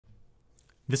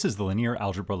This is the Linear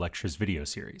Algebra Lectures video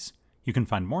series. You can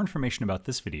find more information about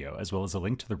this video as well as a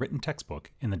link to the written textbook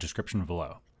in the description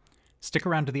below. Stick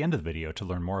around to the end of the video to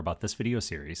learn more about this video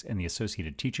series and the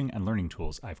associated teaching and learning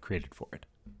tools I've created for it.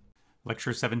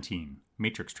 Lecture 17,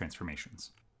 Matrix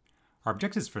Transformations. Our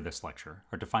objectives for this lecture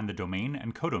are to find the domain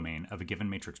and codomain of a given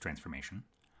matrix transformation,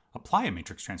 apply a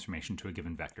matrix transformation to a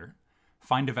given vector,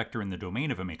 find a vector in the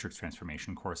domain of a matrix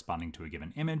transformation corresponding to a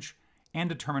given image, and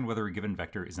determine whether a given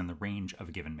vector is in the range of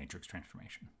a given matrix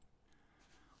transformation.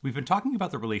 We've been talking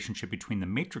about the relationship between the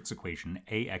matrix equation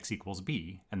ax equals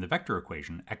b and the vector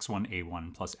equation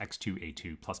x1a1 plus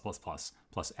x2a2 plus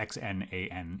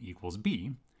xnan equals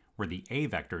b, where the a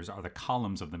vectors are the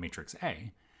columns of the matrix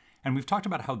A, and we've talked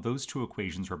about how those two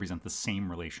equations represent the same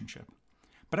relationship.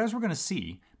 But as we're going to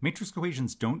see, matrix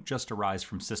equations don't just arise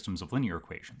from systems of linear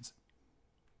equations.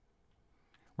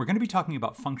 We're going to be talking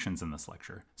about functions in this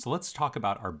lecture, so let's talk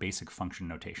about our basic function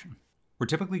notation. We're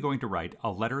typically going to write a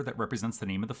letter that represents the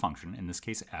name of the function, in this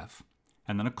case f,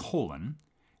 and then a colon,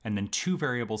 and then two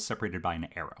variables separated by an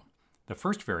arrow. The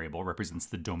first variable represents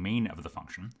the domain of the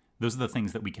function. Those are the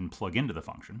things that we can plug into the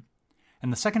function.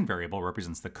 And the second variable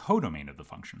represents the codomain of the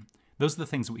function. Those are the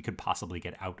things that we could possibly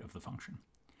get out of the function.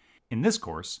 In this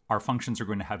course, our functions are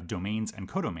going to have domains and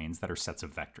codomains that are sets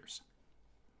of vectors.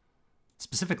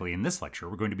 Specifically, in this lecture,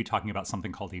 we're going to be talking about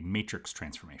something called a matrix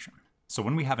transformation. So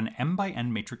when we have an m by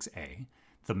n matrix A,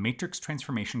 the matrix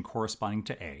transformation corresponding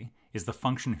to A is the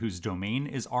function whose domain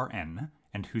is Rn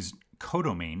and whose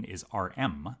codomain is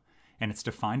Rm, and it's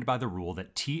defined by the rule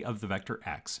that t of the vector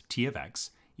x, t of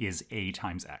x, is A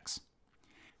times x.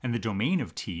 And the domain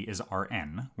of t is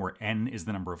Rn, where n is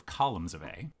the number of columns of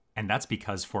A, and that's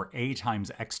because for A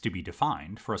times x to be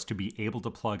defined, for us to be able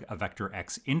to plug a vector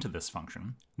x into this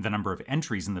function, the number of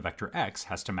entries in the vector x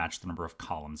has to match the number of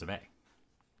columns of A.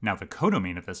 Now the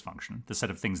codomain of this function, the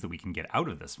set of things that we can get out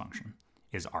of this function,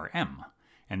 is Rm.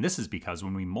 And this is because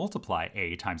when we multiply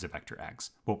A times a vector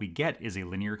x, what we get is a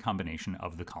linear combination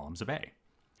of the columns of A.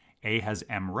 A has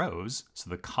m rows, so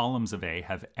the columns of A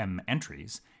have m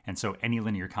entries, and so any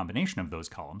linear combination of those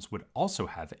columns would also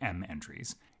have m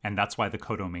entries, and that's why the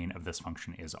codomain of this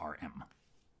function is Rm.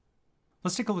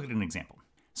 Let's take a look at an example.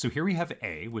 So here we have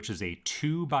A, which is a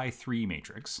 2 by 3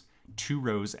 matrix, 2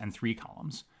 rows and 3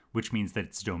 columns, which means that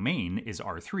its domain is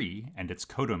R3 and its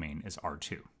codomain is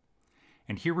R2.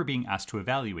 And here we're being asked to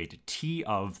evaluate t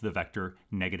of the vector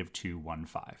 -2, 1,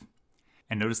 5.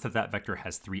 And notice that that vector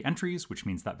has 3 entries, which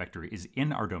means that vector is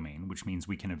in our domain, which means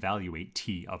we can evaluate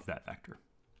t of that vector.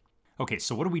 Okay,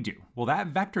 so what do? Well, that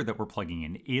vector that we're plugging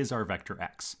in is our vector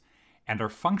x, and our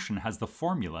function has the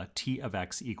formula t of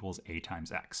x equals a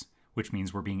times x, which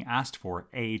means we're being asked for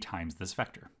a times this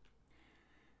vector.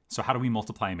 So how do we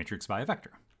multiply a matrix by a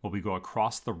vector? Well, we go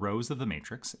across the rows of the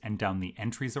matrix and down the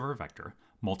entries of our vector,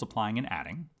 multiplying and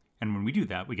adding, and when we do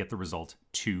that, we get the result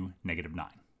 2,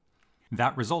 -9.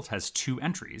 That result has 2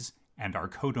 entries, and our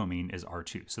codomain is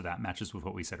R2, so that matches with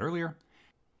what we said earlier.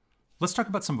 Let's talk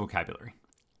about some vocabulary.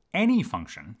 Any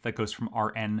function that goes from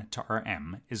Rn to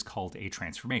Rm is called a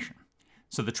transformation.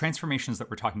 So the transformations that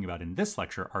we're talking about in this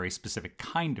lecture are a specific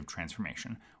kind of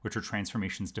transformation, which are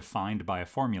transformations defined by a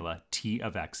formula t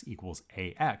of x equals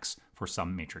ax for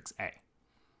some matrix A.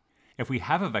 If we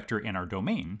have a vector in our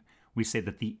domain, we say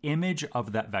that the image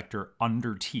of that vector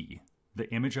under t, the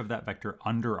image of that vector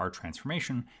under our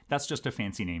transformation, that's just a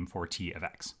fancy name for t of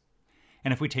x.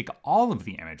 And if we take all of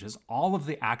the images, all of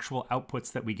the actual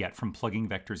outputs that we get from plugging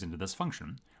vectors into this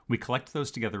function, we collect those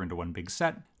together into one big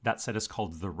set. That set is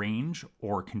called the range,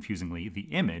 or confusingly, the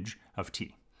image of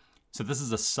t. So this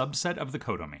is a subset of the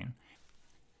codomain.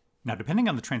 Now, depending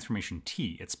on the transformation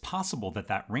t, it's possible that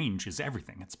that range is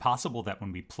everything. It's possible that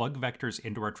when we plug vectors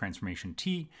into our transformation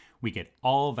t, we get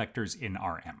all vectors in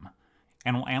Rm.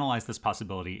 And we'll analyze this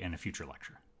possibility in a future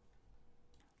lecture.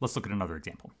 Let's look at another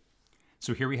example.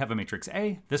 So here we have a matrix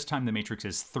A. This time the matrix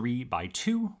is 3 by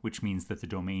 2, which means that the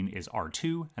domain is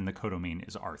R2 and the codomain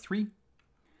is R3.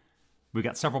 We've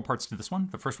got several parts to this one.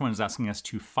 The first one is asking us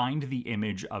to find the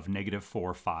image of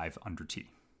 -4, 5 under t.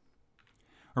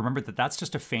 Remember that that's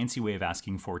just a fancy way of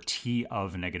asking for t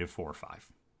of -4,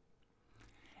 5.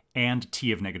 And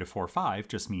t of -4, 5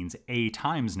 just means a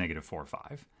times -4,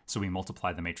 5. So we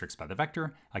multiply the matrix by the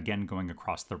vector, again going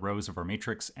across the rows of our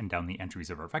matrix and down the entries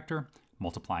of our vector,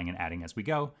 multiplying and adding as we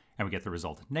go, and we get the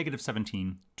result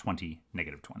 -17, 20,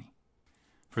 -20.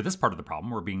 For this part of the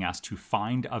problem, we're being asked to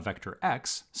find a vector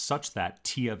x such that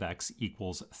t of x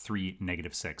equals 3,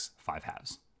 -6,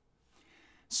 5/2.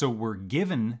 So we're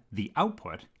given the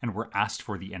output and we're asked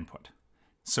for the input.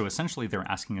 So essentially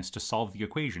they're asking us to solve the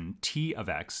equation t of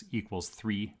x equals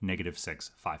 3,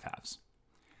 -6, 5/2.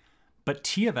 But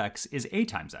t of x is a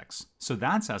times x, so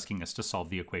that's asking us to solve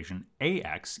the equation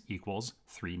ax equals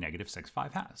 3, negative 6,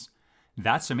 5 halves.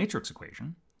 That's a matrix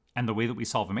equation, and the way that we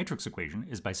solve a matrix equation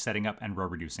is by setting up and row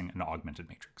reducing an augmented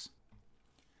matrix.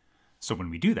 So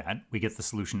when we do that, we get the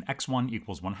solution x1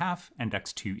 equals 1 half and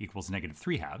x2 equals negative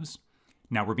 3 halves.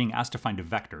 Now we're being asked to find a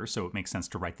vector, so it makes sense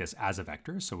to write this as a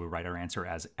vector, so we'll write our answer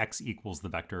as x equals the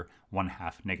vector 1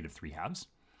 half negative 3 halves.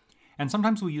 And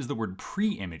sometimes we'll use the word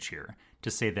pre-image here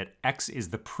to say that x is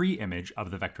the pre-image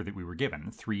of the vector that we were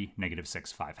given, 3, negative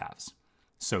 6, 5 halves.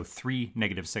 So 3,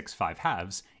 negative 6, 5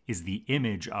 halves is the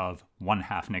image of 1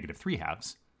 half negative 3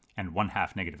 halves, and 1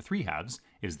 half negative 3 halves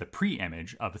is the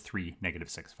pre-image of 3, negative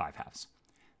 6, 5 halves.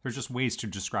 There's just ways to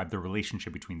describe the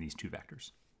relationship between these two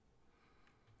vectors.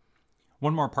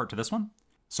 One more part to this one.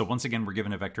 So once again, we're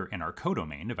given a vector in our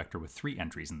codomain, a vector with 3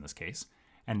 entries in this case.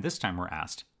 And this time we're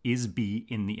asked, is B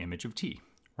in the image of T?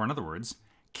 Or in other words,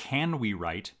 can we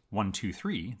write 1, 2,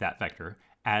 3, that vector,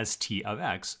 as T of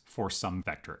x for some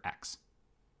vector x?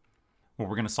 Well,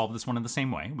 we're going to solve this one in the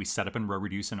same way. We set up and row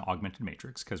reduce an augmented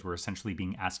matrix because we're essentially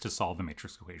being asked to solve a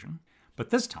matrix equation. But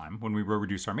this time, when we row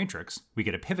reduce our matrix, we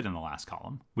get a pivot in the last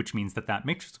column, which means that that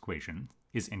matrix equation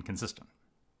is inconsistent.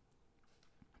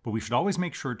 But we should always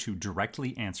make sure to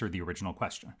directly answer the original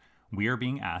question. We are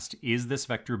being asked, is this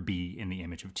vector B in the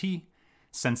image of T?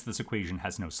 Since this equation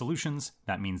has no solutions,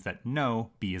 that means that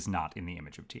no, B is not in the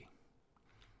image of T.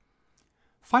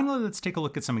 Finally, let's take a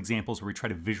look at some examples where we try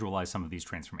to visualize some of these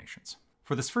transformations.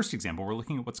 For this first example, we're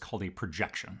looking at what's called a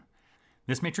projection.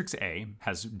 This matrix A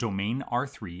has domain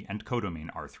R3 and codomain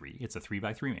R3. It's a 3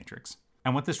 by 3 matrix.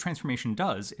 And what this transformation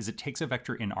does is it takes a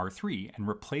vector in R3 and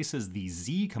replaces the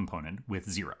z component with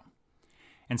 0.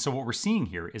 And so what we're seeing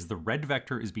here is the red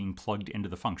vector is being plugged into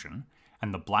the function,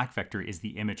 and the black vector is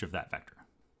the image of that vector.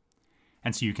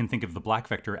 And so you can think of the black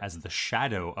vector as the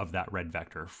shadow of that red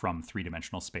vector from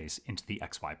three-dimensional space into the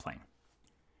xy plane.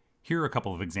 Here are a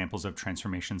couple of examples of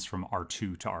transformations from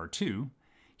R2 to R2.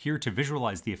 Here, to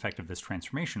visualize the effect of this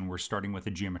transformation, we're starting with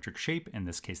a geometric shape, in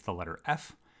this case the letter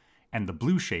F, and the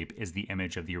blue shape is the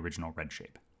image of the original red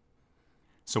shape.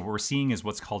 So what we're seeing is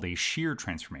what's called a shear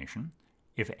transformation.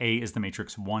 If A is the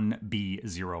matrix 1B,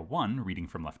 0, 1, reading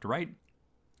from left to right,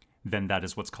 then that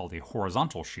is what's called a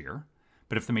horizontal shear.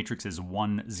 But if the matrix is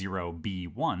 1, 0, B,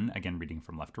 1, again reading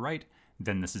from left to right,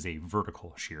 then this is a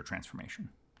vertical shear transformation.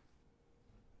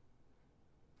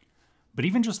 But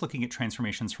even just looking at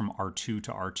transformations from R2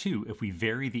 to R2, if we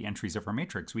vary the entries of our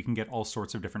matrix, we can get all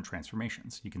sorts of different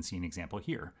transformations. You can see an example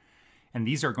here. And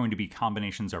these are going to be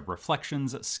combinations of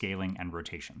reflections, scaling, and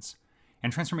rotations.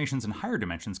 And transformations in higher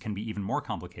dimensions can be even more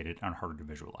complicated and harder to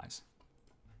visualize.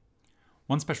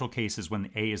 One special case is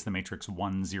when A is the matrix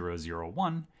 1, 0, 0,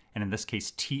 1, and in this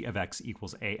case T of x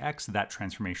equals AX, that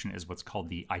transformation is what's called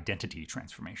the identity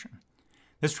transformation.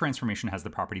 This transformation has the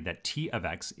property that T of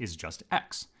x is just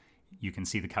x. You can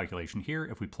see the calculation here.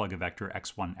 If we plug a vector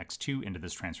x1, x2 into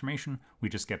this transformation, we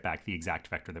just get back the exact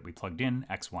vector that we plugged in,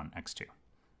 x1, x2.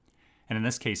 And in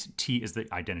this case, T is the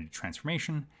identity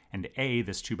transformation, and A,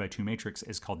 this 2 by 2 matrix,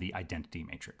 is called the identity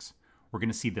matrix. We're going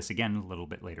to see this again a little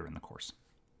bit later in the course.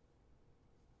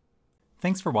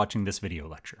 Thanks for watching this video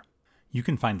lecture. You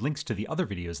can find links to the other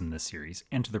videos in this series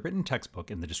and to the written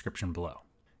textbook in the description below.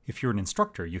 If you're an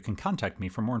instructor, you can contact me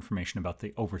for more information about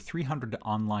the over 300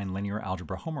 online linear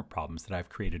algebra homework problems that I've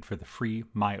created for the free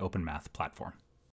My Open Math platform.